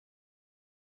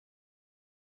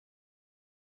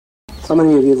How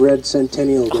many of you have read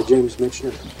Centennial by James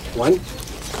Michener? One?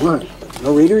 Come on.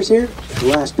 No readers here? The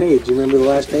last page. You remember the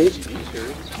last page?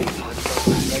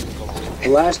 The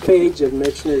last page of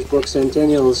Michener's book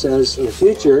Centennial says, in the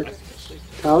future,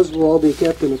 cows will all be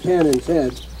kept in a pen and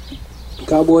fed.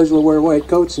 Cowboys will wear white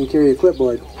coats and carry a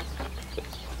clipboard.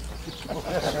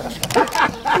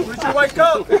 Where's your white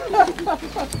coat?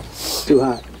 Too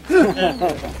hot.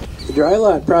 The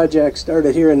Drylot project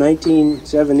started here in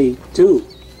 1972.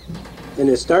 And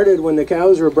it started when the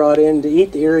cows were brought in to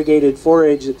eat the irrigated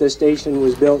forage that this station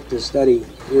was built to study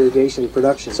irrigation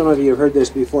production. Some of you have heard this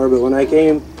before, but when I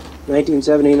came in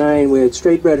 1979, we had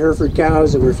straight-bred Hereford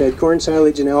cows that were fed corn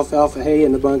silage and alfalfa hay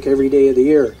in the bunk every day of the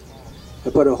year. I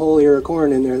put a whole ear of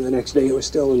corn in there, and the next day it was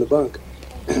still in the bunk.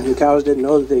 The cows didn't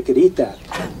know that they could eat that.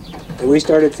 And we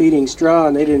started feeding straw,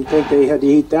 and they didn't think they had to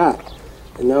eat that.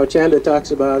 And now Chanda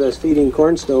talks about us feeding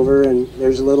corn stover, and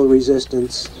there's a little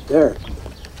resistance there.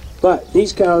 But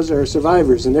these cows are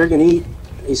survivors, and they're going to eat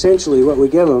essentially what we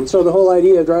give them. So the whole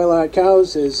idea of Drylot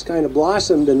cows has kind of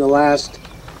blossomed in the last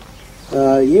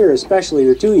year, especially,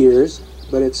 or 2 years.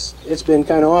 But it's been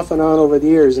kind of off and on over the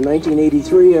years. In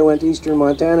 1983, I went to eastern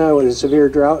Montana with a severe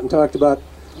drought and talked about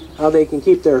how they can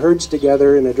keep their herds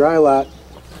together in a dry lot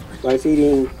by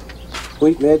feeding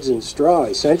wheat midds and straw,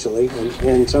 essentially.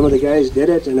 And some of the guys did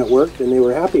it, and it worked, and they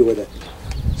were happy with it.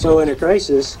 So in a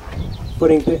crisis,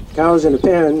 putting cows in a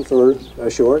pen for a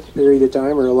short period of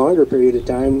time or a longer period of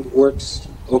time works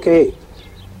okay.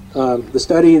 The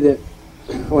study that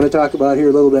I want to talk about here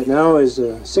a little bit now is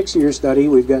a 6-year study.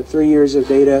 We've got 3 years of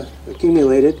data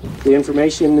accumulated. The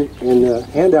information in the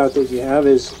handout that you have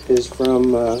is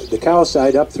from the cow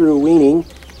side up through weaning.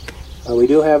 We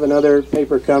do have another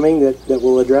paper coming that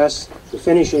will address the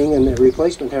finishing and the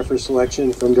replacement heifer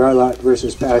selection from Drylot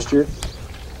versus Pasture.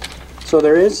 So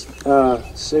there is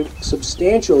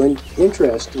substantial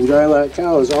interest in Drylot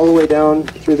cows all the way down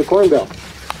through the Corn Belt.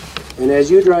 And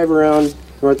as you drive around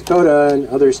North Dakota and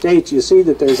other states, you see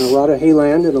that there's a lot of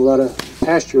hayland and a lot of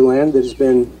pasture land that has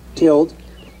been tilled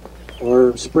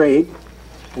or sprayed,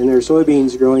 and there are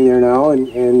soybeans growing there now, and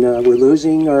we're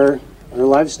losing our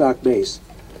livestock base.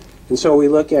 And so we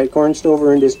look at corn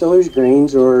stover and distillers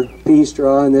grains, or pea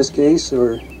straw in this case,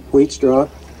 or wheat straw,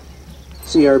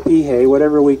 CRP hay,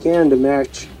 whatever we can to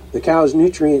match the cow's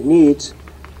nutrient needs,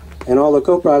 and all the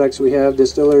co-products we have,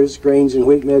 distillers, grains, and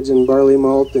wheat midds, and barley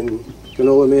malt, and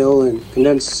canola meal, and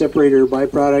condensed separator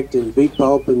byproduct, and beet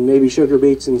pulp, and maybe sugar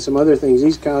beets, and some other things.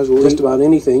 These cows will eat just about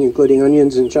anything, including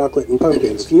onions and chocolate and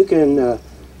pumpkins. If you can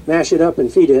mash it up and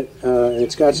feed it, and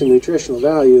it's got some nutritional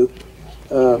value,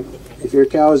 if your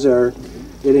cows are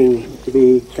getting to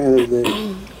be kind of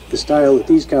the style that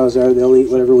these cows are, they'll eat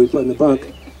whatever we put in the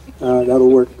bunk. That'll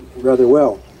work rather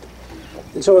well.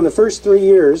 And so in the first 3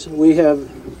 years, we have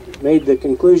made the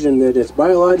conclusion that it's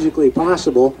biologically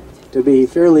possible to be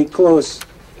fairly close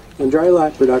in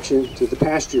Drylot production to the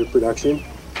pasture production.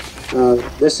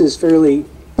 This is fairly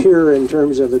pure in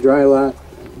terms of the Drylot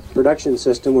production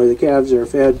system, where the calves are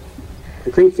fed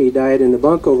a creep feed diet in the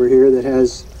bunk over here that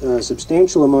has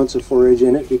substantial amounts of forage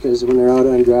in it, because when they're out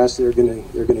on grass, they're gonna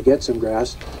get some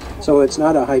grass. So it's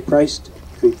not a high-priced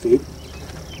creep feed.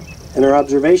 And our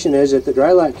observation is that the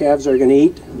Drylot calves are going to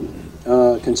eat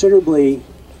considerably,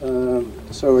 eat a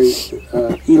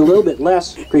little bit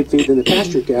less creep feed than the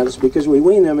pasture calves, because we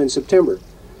wean them in September.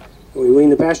 We wean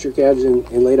the pasture calves in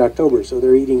late October, so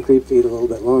they're eating creep feed a little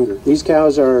bit longer. These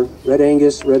cows are Red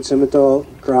Angus, Red Simmental,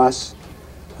 Cross,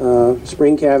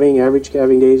 spring calving. Average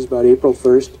calving date is about April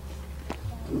 1st.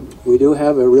 We do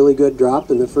have a really good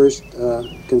drop in the first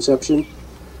conception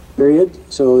period,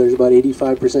 so there's about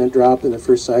 85% drop in the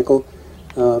first cycle.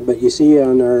 But you see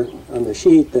on the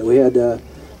sheet that we had a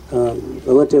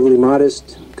relatively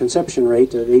modest conception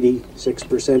rate of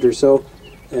 86% or so,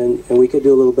 and we could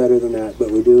do a little better than that,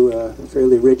 but we do a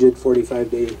fairly rigid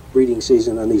 45-day breeding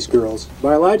season on these girls.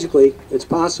 Biologically, it's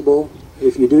possible,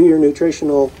 if you do your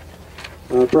nutritional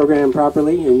program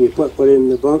properly and you put in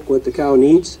the bunk what the cow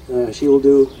needs, she will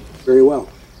do very well.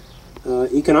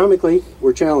 Economically,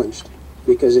 we're challenged,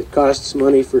 because it costs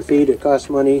money for feed, it costs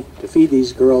money to feed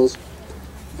these girls,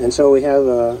 and so we have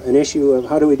an issue of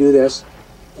how do we do this.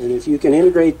 And if you can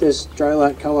integrate this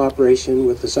Drylot cow operation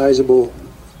with a sizable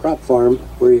crop farm,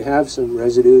 where you have some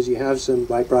residues, you have some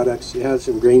byproducts, you have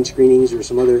some grain screenings or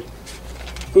some other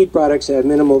feed products that have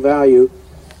minimal value,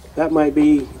 that might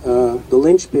be the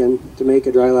linchpin to make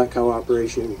a Drylot cow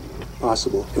operation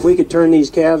possible. If we could turn these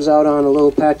calves out on a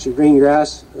little patch of green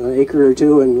grass, an acre or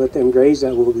two, and let them graze,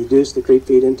 that will reduce the creep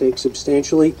feed intake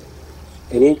substantially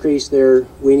and increase their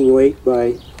weaning weight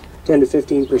by 10 to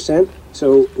 15%.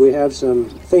 So we have some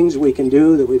things we can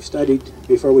do that we've studied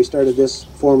before we started this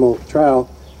formal trial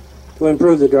to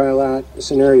improve the Drylot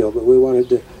scenario, but we wanted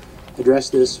to address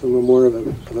this from a more of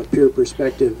a pure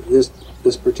perspective,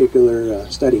 this particular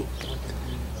study.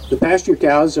 The pasture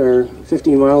cows are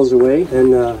 15 miles away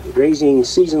and grazing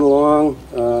season-long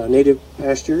native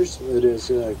pastures. It is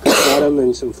creek bottom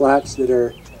and some flats that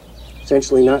are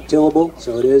essentially not tillable,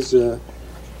 so it is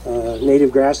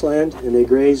native grassland, and they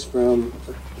graze from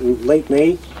late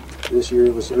May, this year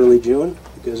it was early June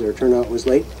because our turnout was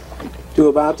late, to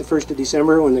about the 1st of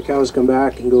December when the cows come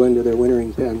back and go into their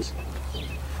wintering pens.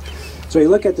 So you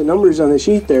look at the numbers on the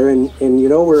sheet there, and you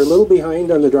know we're a little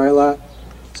behind on the Drylot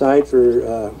side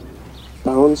for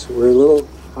pounds. We're a little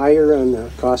higher on the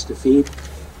cost of feed.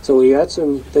 So we got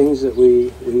some things that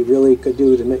we really could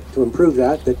do to improve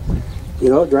that. But you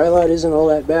know, Drylot isn't all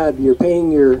that bad. You're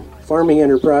paying your farming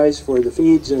enterprise for the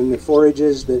feeds and the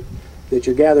forages that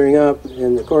you're gathering up,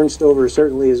 and the corn stover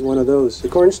certainly is one of those. The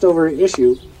corn stover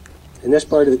issue in this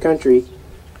part of the country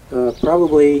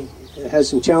probably has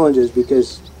some challenges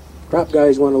because crop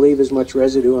guys want to leave as much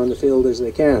residue on the field as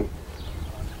they can.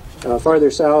 Farther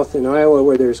south in Iowa,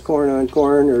 where there's corn on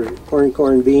corn or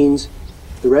corn beans,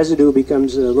 the residue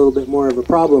becomes a little bit more of a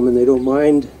problem, and they don't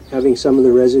mind having some of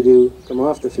the residue come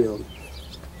off the field.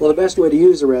 Well, the best way to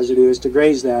use the residue is to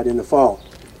graze that in the fall.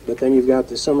 But then you've got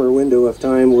the summer window of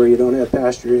time where you don't have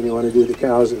pasture and you want to do the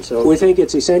cows, and so we think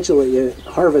it's essentially you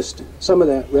harvest some of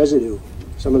that residue,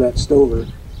 some of that stover.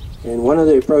 And one of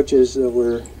the approaches that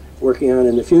we're working on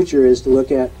in the future is to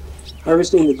look at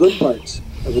harvesting the good parts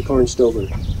of the corn stover.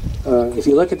 If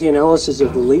you look at the analysis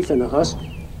of the leaf and the husk,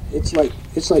 it's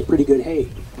like pretty good hay.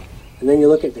 And then you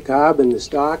look at the cob and the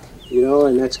stalk, you know,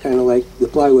 and that's kind of like the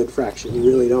plywood fraction. You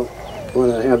really don't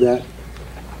want to have that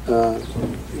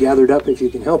gathered up if you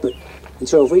can help it. And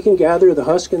so if we can gather the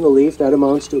husk and the leaf, that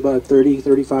amounts to about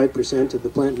 30-35% of the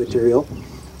plant material.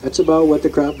 That's about what the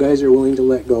crop guys are willing to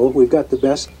let go. We've got the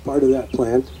best part of that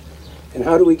plant. And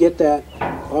how do we get that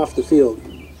off the field?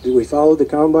 Do we follow the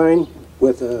combine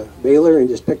with a baler and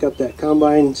just pick up that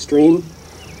combine stream?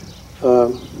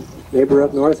 Neighbor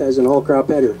up north has an all-crop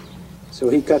header. So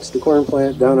he cuts the corn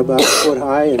plant down about a foot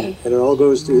high, and it all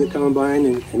goes through the combine,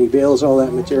 and he bales all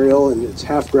that material, and it's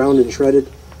half ground and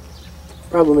shredded.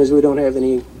 Problem is we don't have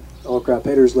any all-crop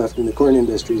headers left in the corn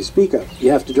industry to speak of. You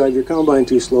have to drive your combine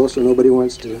too slow, so nobody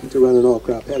wants to run an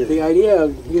all-crop header. The idea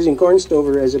of using corn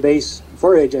stover as a base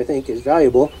forage, I think, is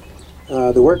valuable.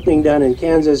 The work being done in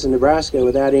Kansas and Nebraska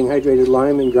with adding hydrated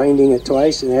lime and grinding it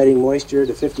twice and adding moisture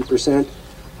to 50%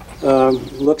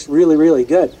 looks really, really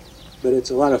good. But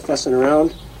it's a lot of fussing around.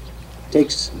 It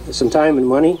takes some time and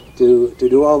money to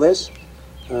do all this.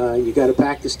 You got to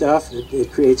pack the stuff.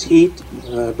 It creates heat,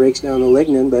 breaks down the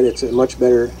lignin, but it's a much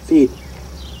better feed.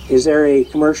 Is there a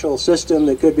commercial system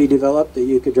that could be developed that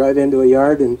you could drive into a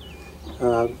yard and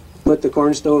put the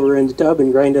corn stover in the tub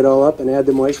and grind it all up and add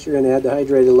the moisture and add the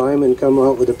hydrated lime and come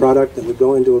out with a product that would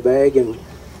go into a bag, and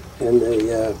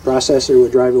the processor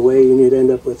would drive away and you'd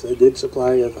end up with a good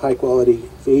supply of high quality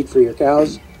feed for your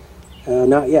cows?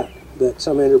 Not yet, but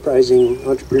some enterprising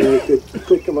entrepreneur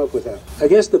could come up with that. I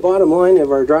guess the bottom line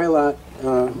of our Drylot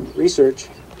research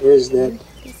is that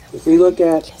if we look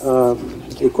at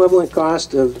the equivalent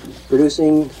cost of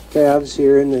producing calves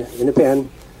here in the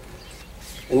pen,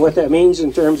 and what that means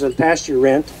in terms of pasture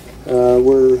rent,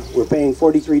 we're paying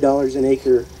 $43 an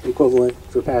acre equivalent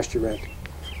for pasture rent.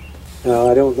 Now,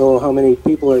 I don't know how many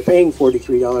people are paying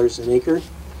 $43 an acre.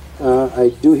 I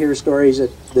do hear stories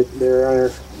that there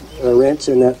are rents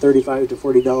in that $35 to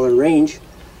 $40 range,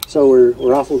 so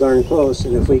we're awful darn close.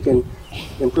 And if we can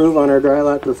improve on our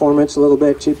Drylot performance a little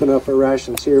bit, cheapen up our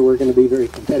rations here, we're going to be very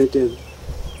competitive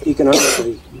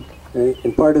economically.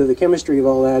 And part of the chemistry of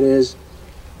all that is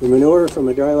the manure from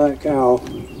a Drylot cow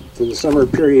for the summer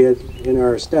period in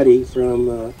our study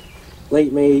from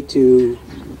late May to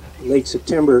late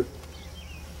September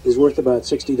is worth about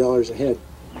 $60 a head.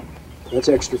 That's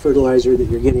extra fertilizer that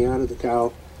you're getting out of the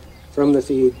cow from the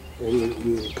feed, and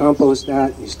you compost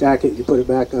that, you stack it, you put it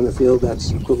back on the field.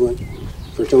 That's equivalent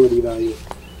fertility value.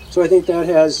 So I think that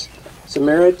has some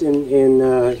merit in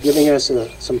giving us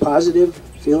some positive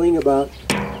feeling about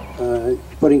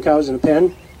putting cows in a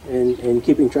pen and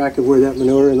keeping track of where that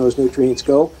manure and those nutrients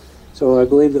go. So I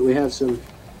believe that we have some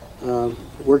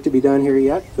work to be done here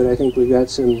yet, but I think we've got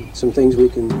some things we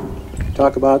can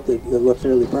talk about that look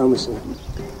fairly promising.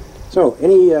 So,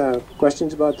 any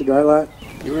questions about the Drylot?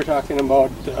 You were talking about,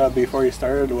 before you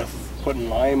started, with putting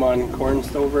lime on corn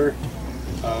stover.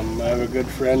 I have a good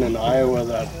friend in Iowa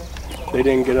that they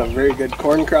didn't get a very good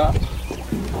corn crop.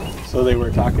 So they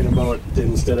were talking about,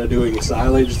 instead of doing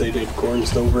silage, they did corn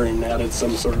stover and added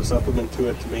some sort of supplement to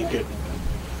it to make it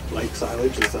like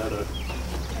silage. Is that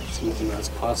something that's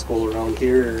possible around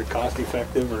here, or cost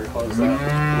effective, or how's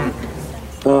that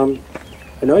work?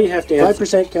 I know you have to add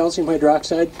 5% calcium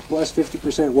hydroxide plus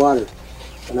 50% water.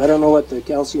 And I don't know what the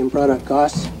calcium product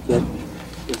costs, but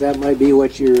if that might be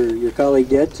what your colleague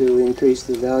did to increase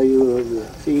the value of the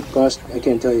feed cost, I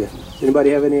can't tell you.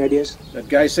 Anybody have any ideas? That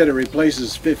guy said it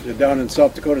replaces, down in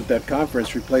South Dakota at that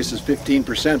conference, replaces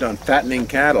 15% on fattening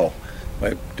cattle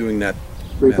by doing that.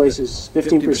 Replaces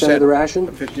 15% of the ration?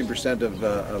 15%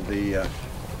 of the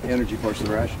energy portion of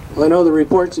the ration. Well, I know the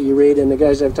reports that you read and the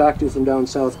guys I've talked to from down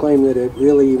south claim that it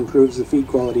really improves the feed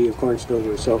quality of corn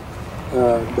stover. So,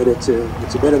 but it's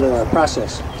a bit of a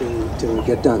process to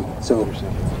get done. So,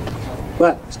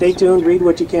 but stay tuned, read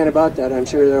what you can about that. I'm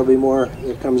sure there'll be more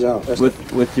that comes out.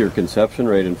 With your conception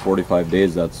rate in 45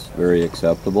 days, that's very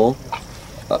acceptable.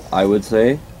 I would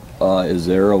say, is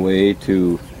there a way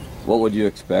to, what would you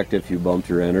expect if you bumped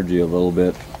your energy a little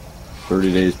bit?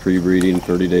 30 days pre-breeding,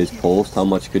 30 days post, how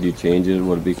much could you change it?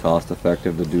 Would it be cost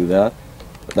effective to do that?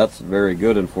 That's very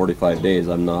good in 45 days.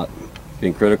 I'm not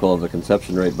being critical of the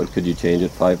conception rate, but could you change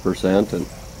it 5% and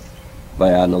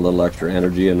by adding a little extra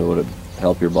energy, and would it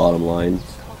help your bottom line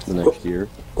the next year?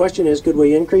 Question is, could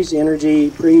we increase the energy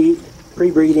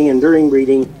pre-breeding and during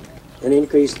breeding and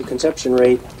increase the conception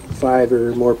rate 5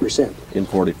 or more percent? In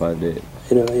 45 days.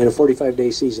 In a 45-day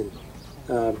season.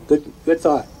 Good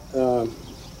thought.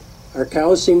 Our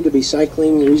cows seem to be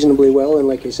cycling reasonably well, and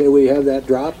like I say, we have that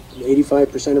drop.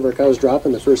 85% of our cows drop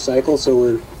in the first cycle,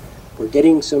 so we're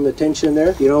getting some attention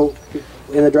there. You know,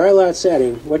 in the Drylot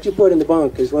setting, what you put in the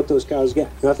bunk is what those cows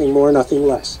get. Nothing more, nothing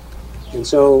less. And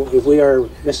so if we are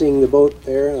missing the boat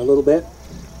there a little bit,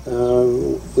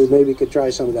 we maybe could try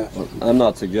some of that. I'm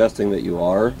not suggesting that you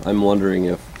are. I'm wondering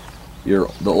if the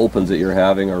opens that you're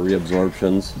having are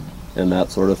reabsorptions and that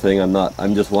sort of thing.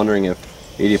 I'm just wondering if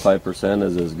 85%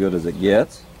 is as good as it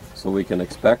gets, so we can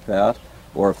expect that,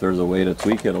 or if there's a way to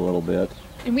tweak it a little bit.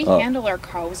 And we handle our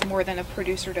cows more than a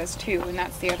producer does too, and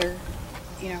that's the other,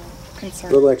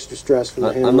 concern. A little extra stress from the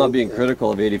handling. I'm not being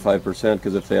critical of 85%,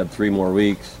 because if they had 3 more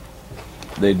weeks,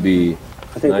 they'd be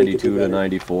 92 to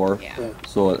 94. Yeah.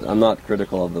 So I'm not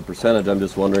critical of the percentage. I'm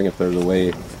just wondering if there's a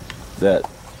way that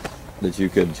you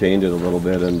could change it a little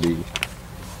bit and be.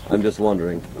 I'm just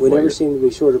wondering. We never seem to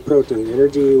be short of protein.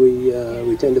 Energy,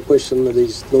 we tend to push some of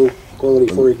these low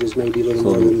quality forages maybe a little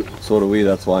more than. So do we.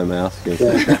 That's why I'm asking.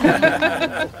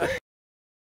 Yeah.